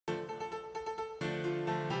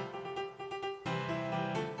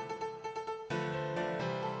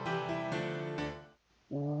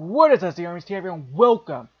What is this, the Army's T-Rav, and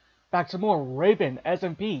welcome back to more Raven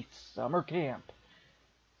SMP Summer Camp.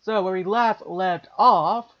 So, where we last left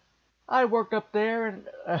off, I worked up there and,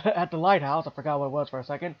 at the lighthouse. I forgot what it was for a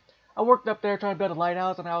second. I worked up there trying to build a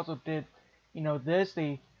lighthouse, and I also did,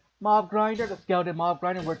 the mob grinder, the skeleton mob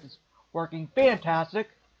grinder, which is working fantastic.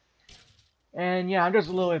 And yeah, I'm just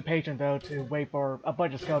a little impatient though to wait for a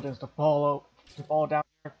bunch of skeletons to fall down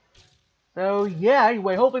here. So yeah,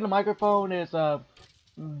 anyway, hopefully the microphone is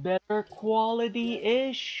better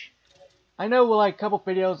quality-ish. I know like a couple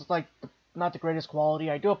videos it's like not the greatest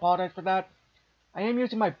quality. I do apologize for that. I am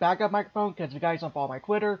using my backup microphone because if you guys don't follow my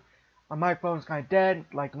Twitter, my microphone's kind of dead,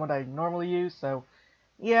 like the one that I normally use. So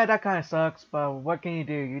yeah, that kind of sucks, but what can you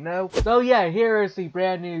do, you know? So yeah, here is the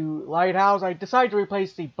brand new lighthouse. I decided to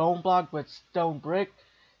replace the bone block with stone brick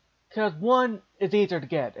because one, it's easier to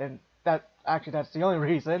get, and that's the only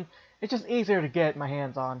reason. It's just easier to get my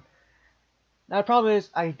hands on. Now the problem is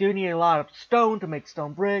I do need a lot of stone to make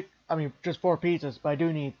stone brick. I mean, just 4 pieces, but I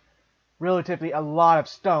do need relatively a lot of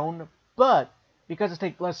stone. But because it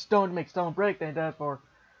takes less stone to make stone brick than it does for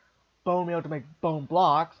bone meal to make bone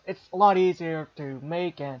blocks, it's a lot easier to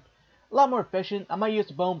make and a lot more efficient. I might use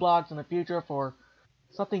the bone blocks in the future for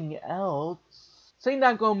something else. Saying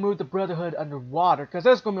that I'm going to move the Brotherhood underwater, because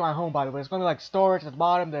this is going to be my home, by the way. It's going to be like storage at the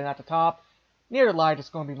bottom, then at the top. Near the light, it's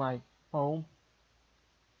going to be my home.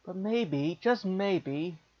 But maybe, just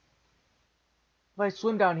maybe, if I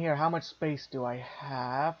swim down here, how much space do I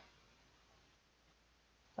have?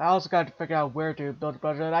 I also got to figure out where to build the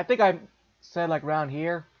Brotherhood. I think I said like around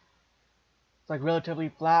here. It's like relatively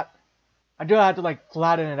flat. I do have to like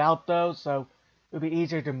flatten it out though, so it would be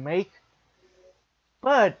easier to make.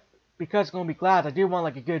 But because it's going to be glass, I do want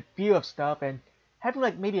like a good view of stuff, and having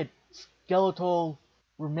like maybe a skeletal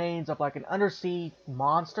remains of like an undersea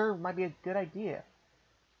monster might be a good idea.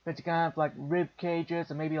 But you can have like rib cages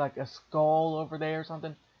and maybe like a skull over there or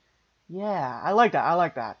something. Yeah, I like that. I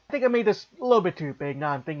like that. I think I made this a little bit too big now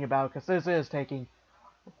I'm thinking about it, because this is taking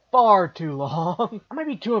far too long. I might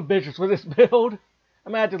be too ambitious with this build. I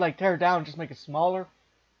might have to like tear it down and just make it smaller.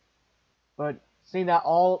 But seeing that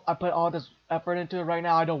I put all this effort into it right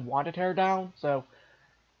now, I don't want to tear it down. So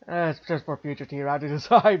it's just for future T-Rav to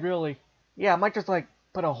decide, really. Yeah, I might just like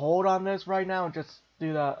put a hold on this right now and just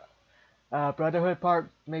do the Brotherhood part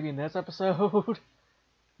maybe in this episode.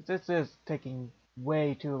 This is taking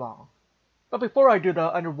way too long. But before I do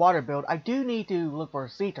the underwater build, I do need to look for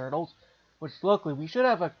sea turtles, which luckily we should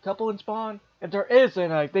have a couple in spawn. If there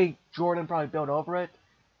isn't, I think Jordan probably built over it.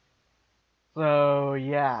 So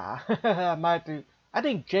yeah, I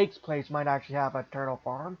think Jake's place might actually have a turtle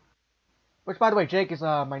farm. Which, by the way, Jake is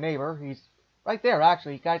my neighbor. He's right there,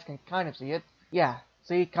 actually. You guys can kind of see it. Yeah,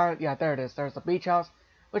 see, yeah, there it is. There's the beach house.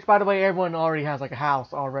 Which, by the way, everyone already has like a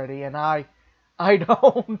house already, and I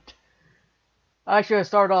don't. I should have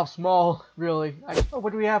started off small, really. Oh,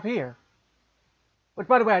 what do we have here? Which,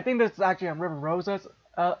 by the way, I think this is actually on River Rosa's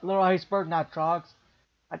little iceberg, not Trogs.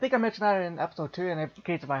 I think I mentioned that in episode 2, and in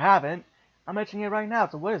case if I haven't, I'm mentioning it right now.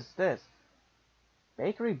 So what is this?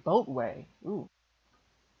 Bakery Boatway. Ooh.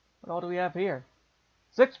 What all do we have here?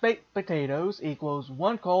 6 baked potatoes equals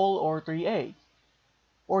 1 coal or 3 eggs.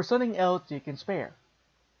 Or something else you can spare.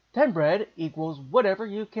 10 bread equals whatever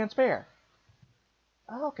you can spare.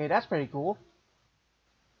 Okay, that's pretty cool.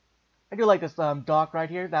 I do like this dock right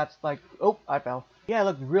here. That's like, oh, I fell. Yeah, it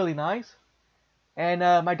looks really nice. And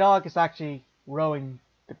my dog is actually rowing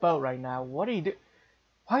the boat right now. What do you do?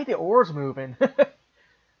 Why are the oars moving?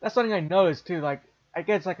 That's something I noticed too. Like, I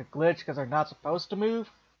guess it's like a glitch because they're not supposed to move.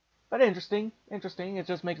 But interesting, interesting. It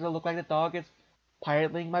just makes it look like the dog is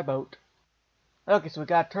piloting my boat. Okay, so we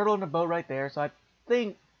got a turtle in the boat right there. So I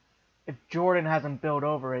think if Jordan hasn't built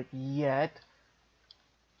over it yet,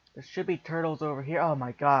 there should be turtles over here. Oh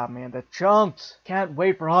my god, man, the chunks! Can't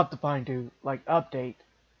wait for Optifine to, like, update.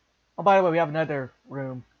 Oh, by the way, we have another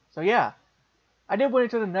room. So yeah, I did went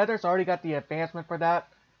into the nether, so I already got the advancement for that.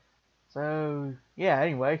 So, yeah,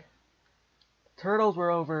 anyway. Turtles were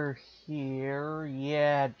over here.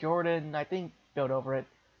 Yeah, Jordan, I think, built over it.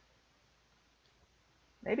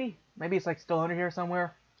 Maybe? Maybe it's, like, still under here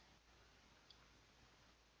somewhere.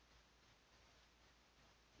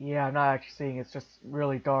 Yeah, I'm not actually seeing it. It's just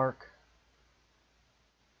really dark.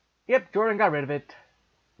 Yep, Jordan got rid of it.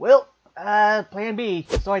 Well, plan B.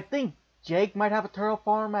 So I think Jake might have a turtle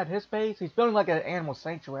farm at his base. He's building like an animal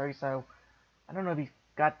sanctuary, so I don't know if he's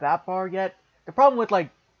got that far yet. The problem with like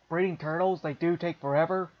breeding turtles, they do take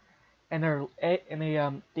forever, and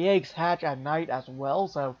the eggs hatch at night as well.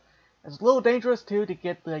 So it's a little dangerous too to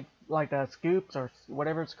get the the scoops or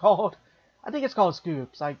whatever it's called. I think it's called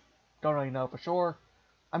scoops. I don't really know for sure.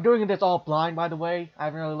 I'm doing this all blind, by the way. I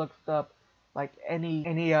haven't really looked up like any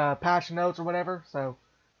patch notes or whatever. So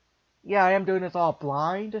yeah, I am doing this all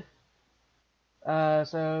blind.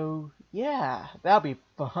 So yeah, that'll be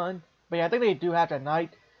fun. But yeah, I think they do have that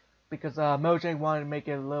night because Mojang wanted to make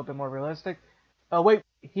it a little bit more realistic. Oh wait,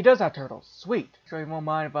 he does have turtles. Sweet. Sure, you won't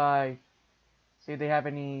mind if I see if they have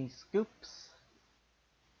any scoops.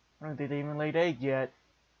 I don't think they even laid egg yet.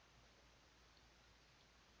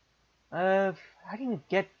 How do you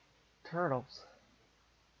get turtles?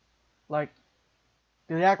 Like,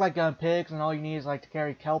 do they act like pigs and all you need is like to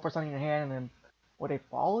carry kelp or something in your hand and then would they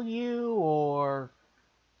follow you or?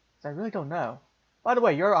 I really don't know. By the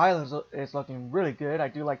way, your island is looking really good. I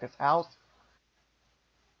do like this house.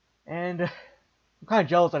 And I'm kind of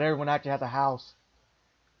jealous that everyone actually has a house.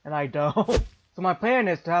 And I don't. So my plan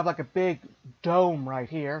is to have like a big dome right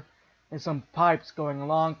here. And some pipes going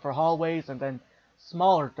along for hallways and then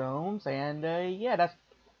smaller domes. And yeah, that's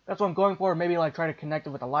what I'm going for. Maybe like try to connect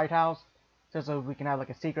it with a lighthouse. Just so we can have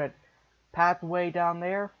like a secret pathway down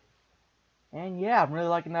there. And yeah, I'm really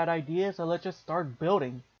liking that idea. So let's just start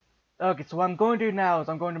building. Okay, so what I'm going to do now is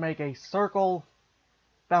I'm going to make a circle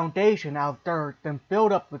foundation out of dirt, then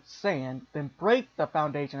build up with sand, then break the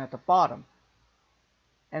foundation at the bottom.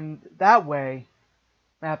 And that way,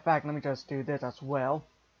 matter of fact, let me just do this as well.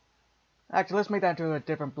 Actually, let's make that into a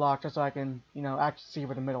different block just so I can, actually see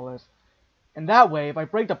where the middle is. And that way, if I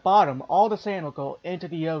break the bottom, all the sand will go into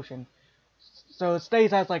the ocean. So it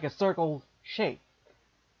stays as like a circle shape.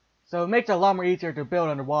 So it makes it a lot more easier to build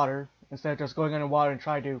underwater, instead of just going underwater and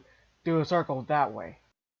trying to do a circle that way.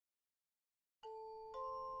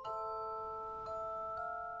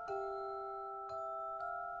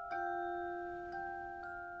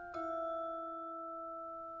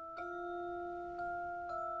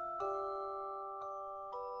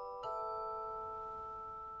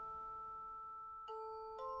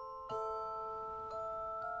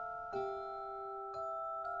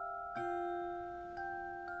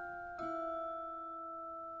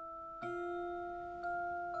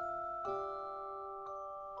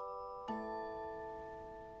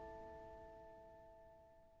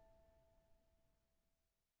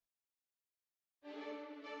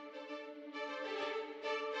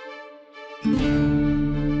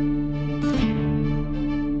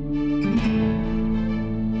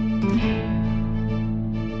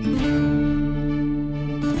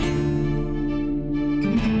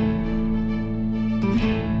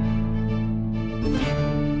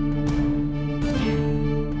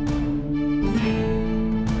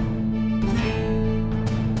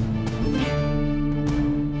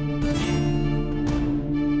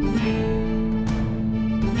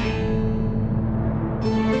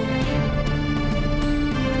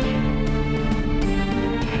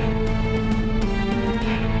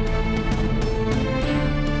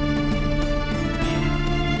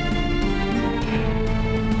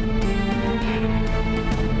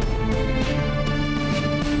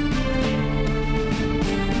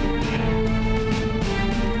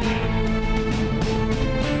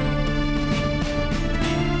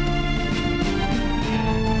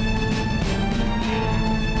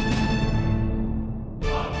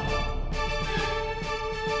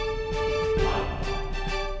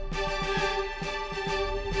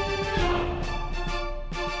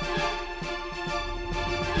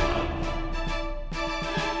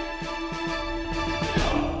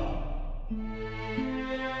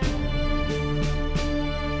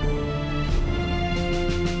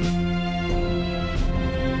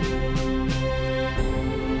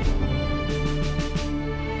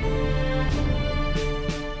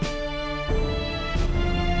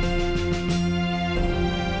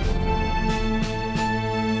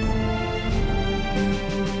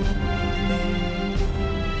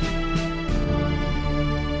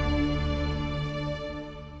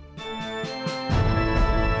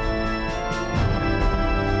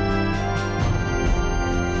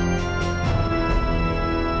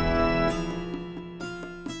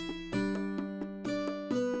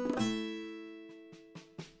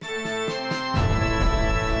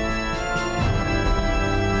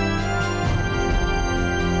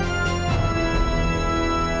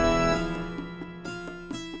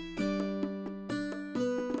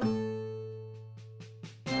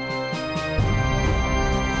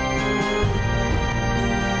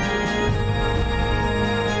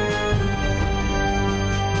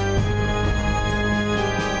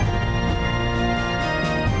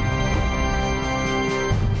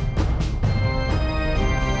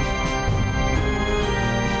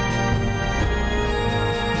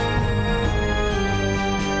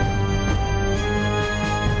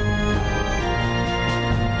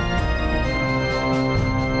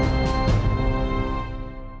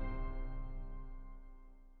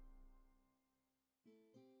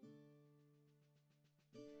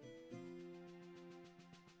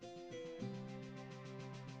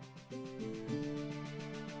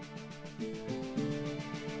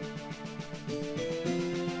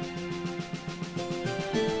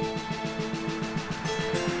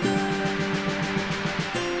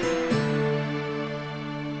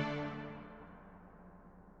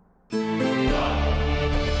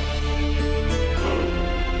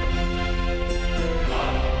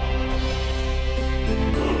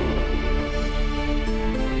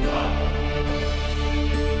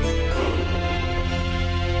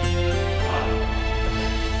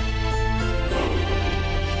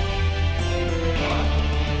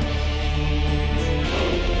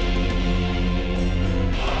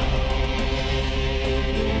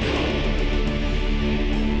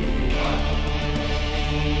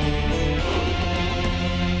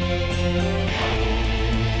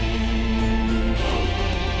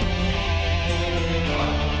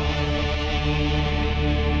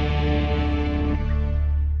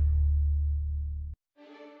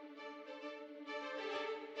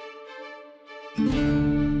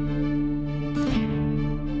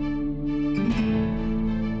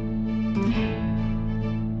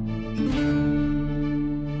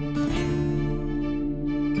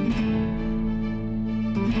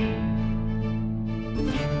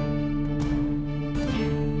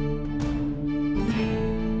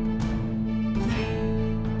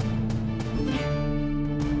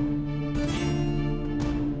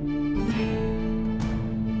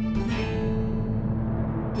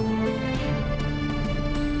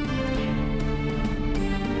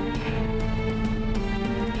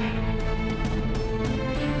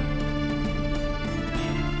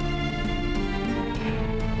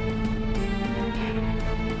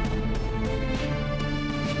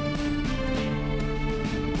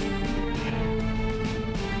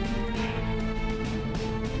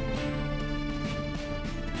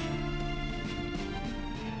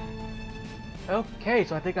 Okay,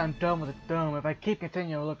 so I think I'm done with the dome. If I keep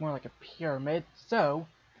continuing, it'll look more like a pyramid. So,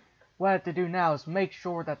 what I have to do now is make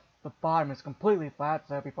sure that the bottom is completely flat,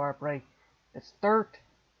 so before I break this dirt,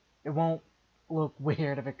 it won't look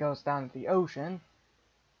weird if it goes down into the ocean.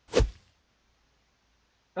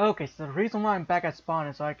 Okay, so the reason why I'm back at spawn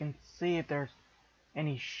is so I can see if there's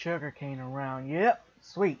any sugarcane around. Yep,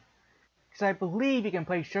 sweet. Because I believe you can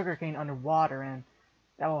place sugarcane underwater, and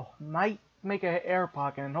that might make an air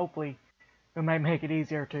pocket, and hopefully it might make it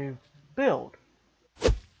easier to build.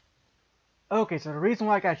 Okay, so the reason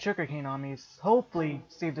why I got sugarcane on me is hopefully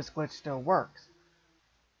see if this glitch still works.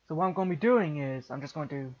 So what I'm going to be doing is I'm just going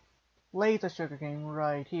to place the sugarcane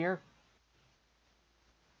right here.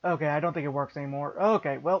 Okay, I don't think it works anymore.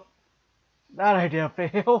 Okay, well, that idea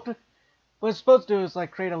failed. What it's supposed to do is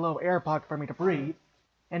like create a little air pocket for me to breathe,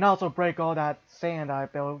 and also break all that sand I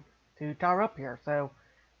built to tower up here. So,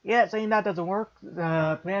 yeah, saying that doesn't work.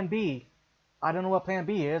 Plan B. I don't know what Plan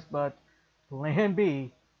B is, but Plan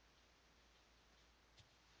B.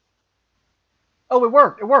 Oh, it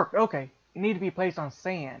worked. It worked. Okay, it needed to be placed on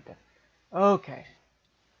sand. Okay,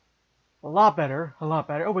 a lot better. A lot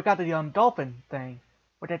better. Oh, we got the dolphin thing,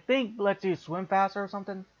 which I think lets you swim faster or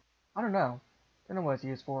something. I don't know. I don't know what it's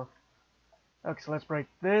used for. Okay, so let's break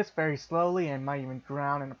this very slowly and might even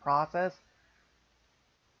drown in the process.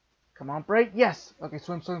 Come on, break. Yes! Okay,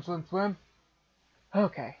 swim, swim, swim, swim.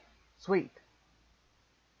 Okay, sweet.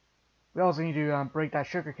 We also need to break that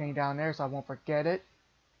sugarcane down there so I won't forget it.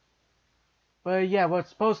 But yeah, what it's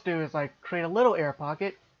supposed to do is like create a little air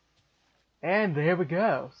pocket. And there we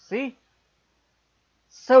go. See?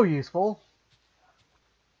 So useful.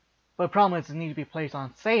 But the problem is it needs to be placed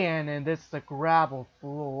on sand, and this is a gravel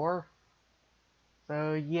floor.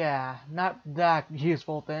 So yeah, not that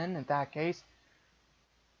useful then in that case.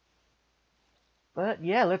 But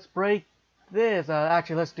yeah, let's break this.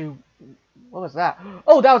 Actually, let's do... What was that?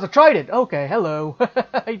 Oh, that was a trident! Okay, hello.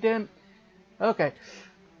 I didn't... Okay.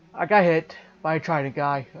 I got hit by a trident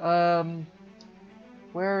guy.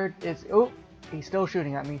 Where is... Oh, he's still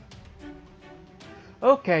shooting at me.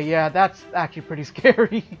 Okay, yeah, that's actually pretty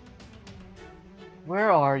scary.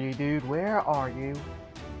 Where are you, dude? Where are you?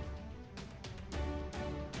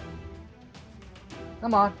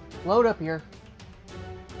 Come on, load up here.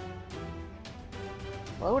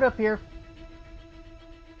 Load up here.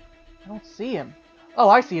 I don't see him. Oh,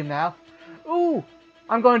 I see him now. Ooh,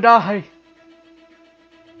 I'm gonna die.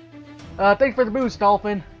 Thanks for the boost,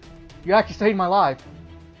 Dolphin. You actually saved my life.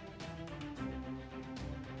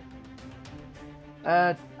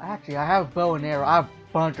 Actually, I have a bow and arrow. I have a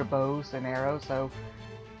bunch of bows and arrows, so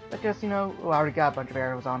I guess, you know, oh, I already got a bunch of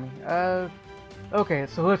arrows on me. Okay,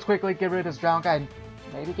 so let's quickly get rid of this drowned guy and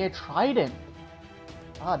maybe get a trident.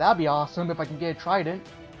 Oh, that'd be awesome if I can get a trident.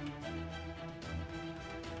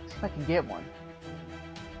 See if I can get one.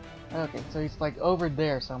 Okay, so he's like over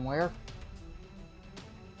there somewhere.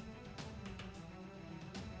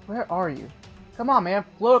 Where are you? Come on, man.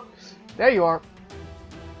 Look. There you are.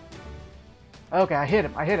 Okay, I hit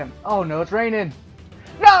him. I hit him. Oh no, it's raining.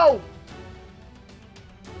 No!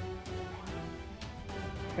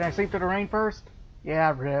 Can I sleep through the rain first?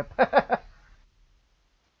 Yeah, rip.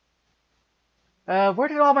 Where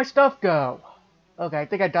did all my stuff go? Okay, I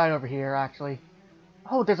think I died over here, actually.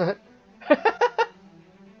 Oh, there's a...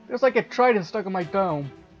 There's like a trident stuck in my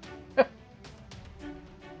dome.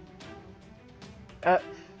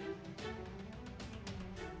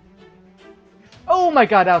 Oh my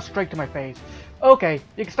god, that was straight to my face. Okay,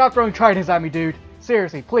 you can stop throwing tridents at me, dude.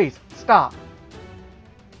 Seriously, please, stop.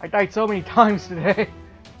 I died so many times today.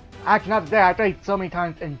 Actually, not today, I died so many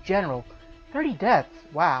times in general. 30 deaths,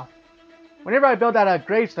 wow. Whenever I build that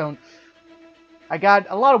gravestone, I got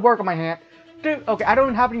a lot of work on my hand. Dude, okay, I don't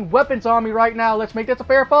even have any weapons on me right now. Let's make this a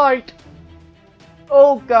fair fight.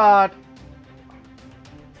 Oh god.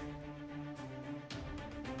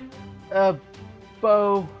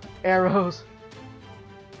 Bow, arrows.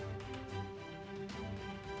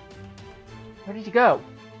 Where did you go?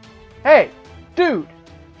 Hey, dude!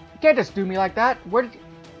 You can't just do me like that. Where did you...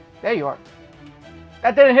 There you are.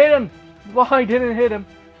 That didn't hit him! Why didn't it hit him?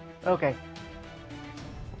 Okay.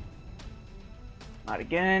 Not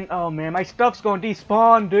again. Oh man, my stuff's going to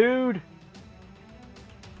despawn, dude.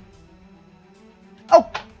 Oh!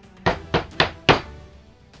 Can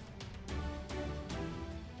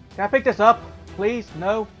I pick this up? Please?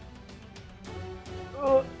 No?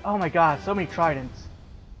 Oh my god, so many tridents.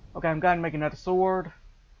 Okay, I'm gonna make another sword.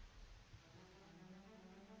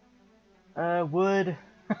 Wood.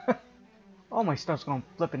 All my stuff's gonna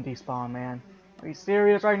flip and despawn, man. Are you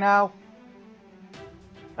serious right now?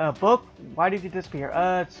 Book? Why did you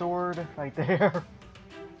disappear? Sword right there.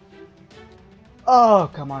 Oh,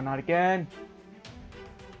 come on, not again.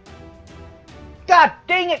 God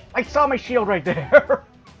dang it! I saw my shield right there!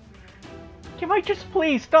 Can I just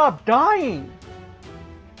please stop dying?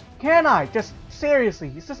 Can I? Just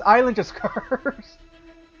seriously, is this island just cursed?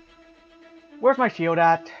 Where's my shield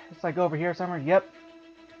at? It's like over here somewhere. Yep.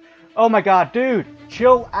 Oh my god, dude!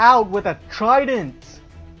 Chill out with a trident!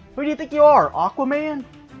 Who do you think you are, Aquaman?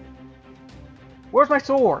 Where's my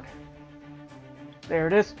sword? There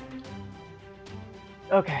it is.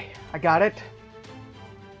 Okay, I got it.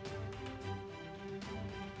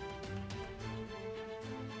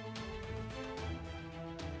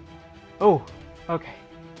 Oh, okay.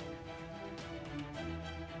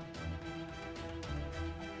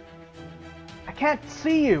 I can't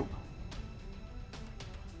see you!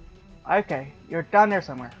 Okay, you're down there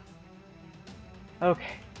somewhere.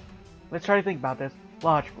 Okay, let's try to think about this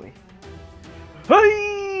logically.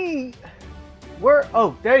 Hey! Where?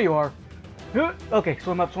 Oh, there you are. Okay,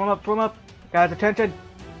 swim up, swim up, swim up. Guys, attention.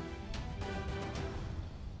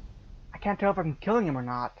 I can't tell if I'm killing him or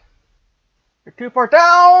not. You're too far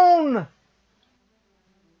down!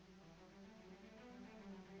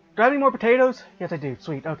 Do I have any more potatoes? Yes, I do.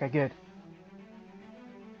 Sweet. Okay, good.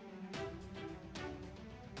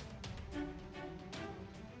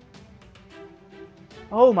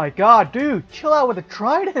 Oh my god, dude, chill out with the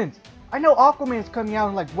trident! I know Aquaman's coming out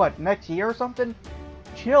in like, what, next year or something?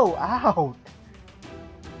 Chill out!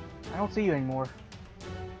 I don't see you anymore.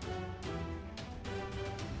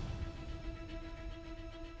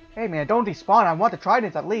 Hey man, don't despawn, I want the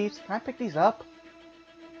tridents at least. Can I pick these up?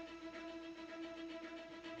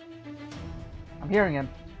 I'm hearing him.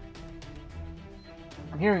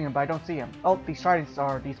 I'm hearing him, but I don't see him. Oh, these tridents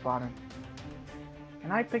are despawning.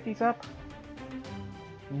 Can I pick these up?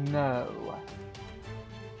 No.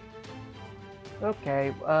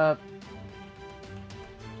 Okay,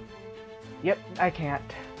 yep, I can't.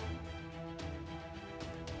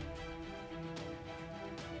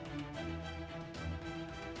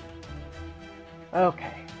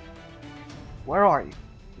 Okay. Where are you?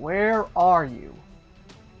 Where are you?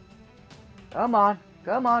 Come on,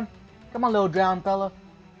 come on. Come on, little drowned fella.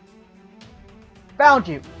 Found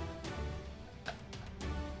you!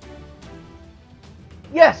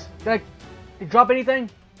 Yes! Did I drop anything?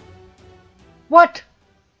 What?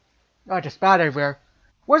 Oh, I just spat everywhere.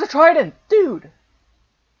 Where's the trident? Dude!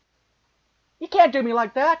 You can't do me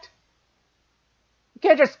like that! You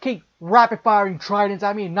can't just keep rapid firing tridents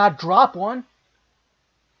at me and not drop one!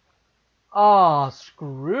 Oh,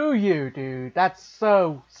 screw you, dude. That's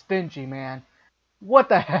so stingy, man. What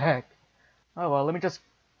the heck? Oh well, let me just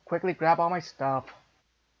quickly grab all my stuff.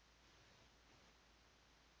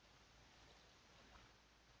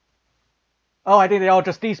 Oh, I think they all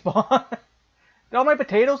just despawned. Did all my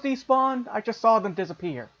potatoes despawn? I just saw them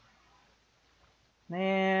disappear.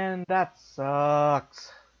 Man, that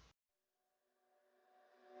sucks.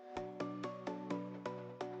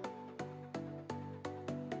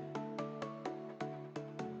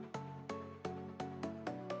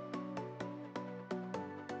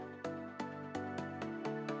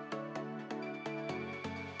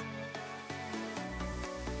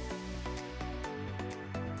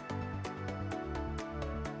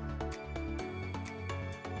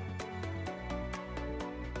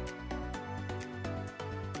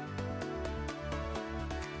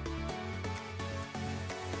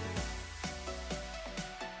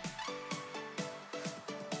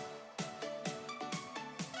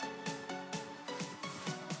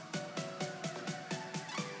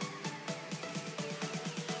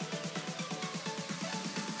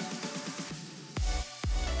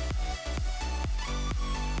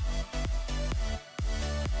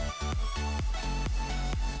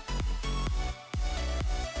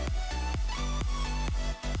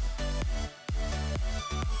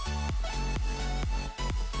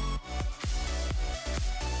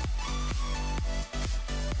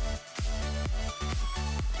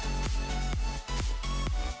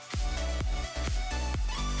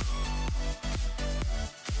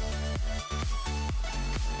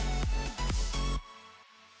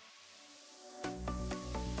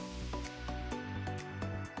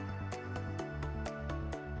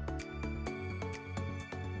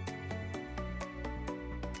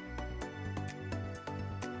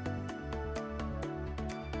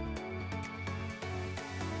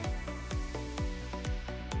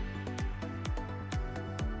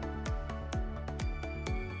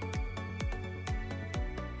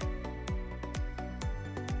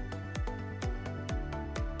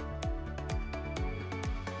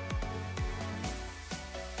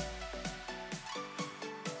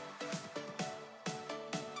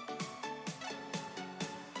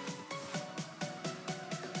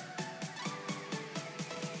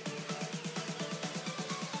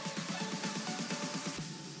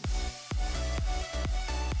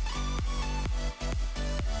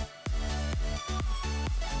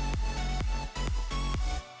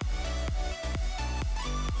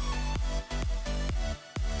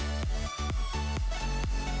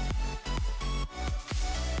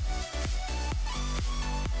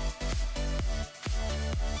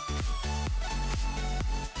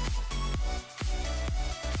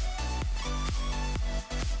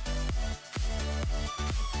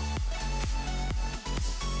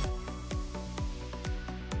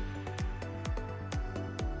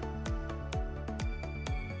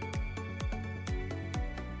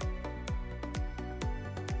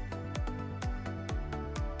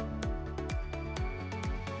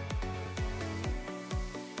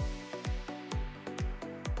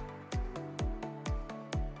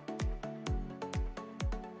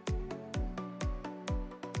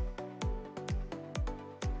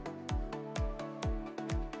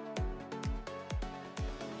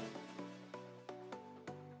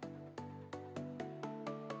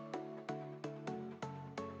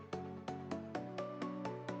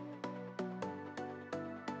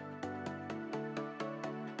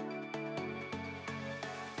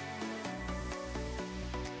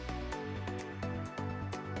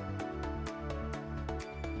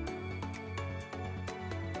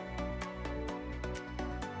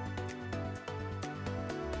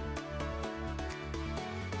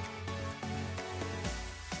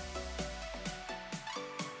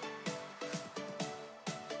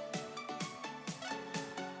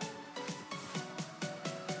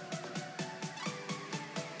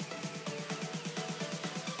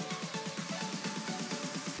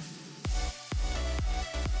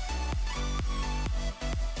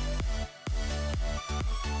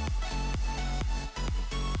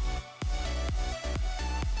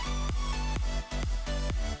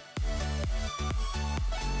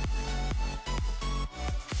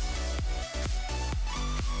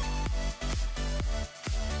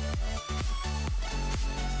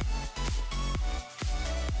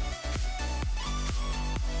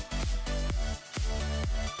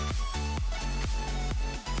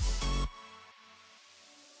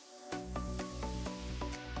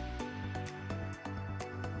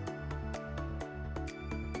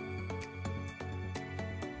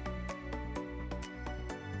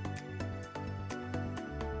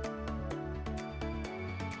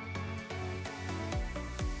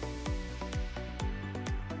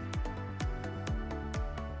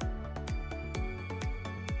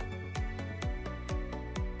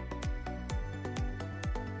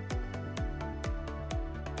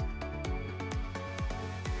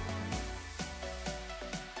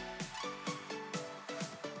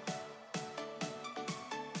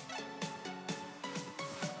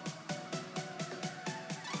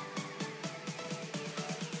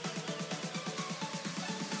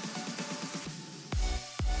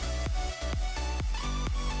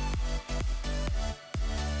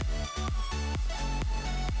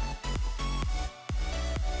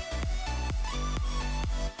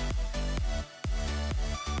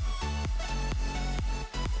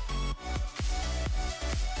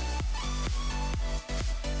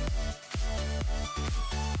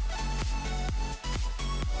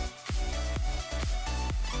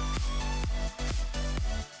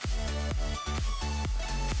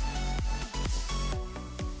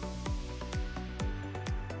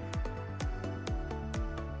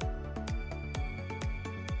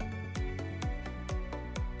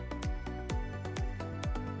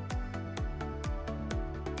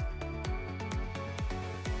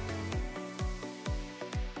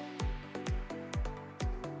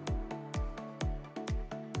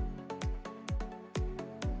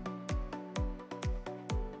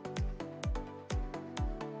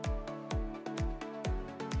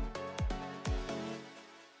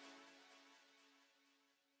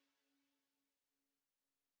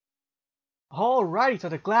 Alrighty, so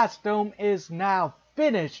the glass dome is now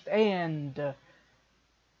finished, and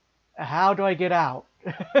how do I get out?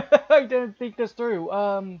 I didn't think this through.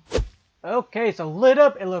 Okay, so lit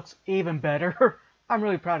up, it looks even better. I'm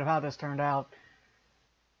really proud of how this turned out.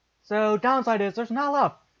 So, downside is there's not a lot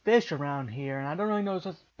of fish around here, and I don't really know if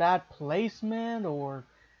it's just bad placement or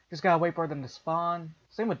just gotta wait for them to spawn.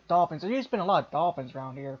 Same with dolphins. There's usually been a lot of dolphins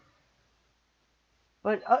around here.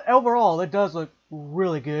 But overall, it does look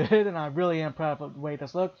really good, and I really am proud of the way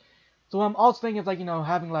this looks. So what I'm also thinking is, like, you know,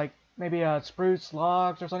 having, like, maybe spruce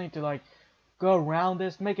logs or something to, like, go around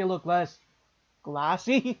this, make it look less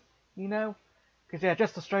glassy, you know? Because, yeah,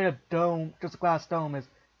 just a straight-up dome, just a glass dome is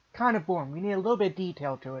kind of boring. We need a little bit of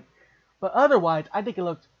detail to it. But otherwise, I think it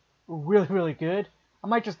looks really, really good. I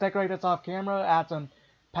might just decorate this off camera, add some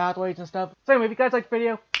pathways and stuff. So anyway, if you guys liked the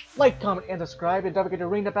video, like, comment, and subscribe. And don't forget to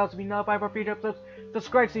ring the bell to be notified for future episodes.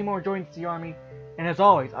 Subscribe to see more Join the Army. And as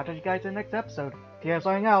always, I'll catch you guys in the next episode. T-Rav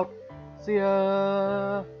signing out. See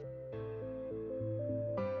ya!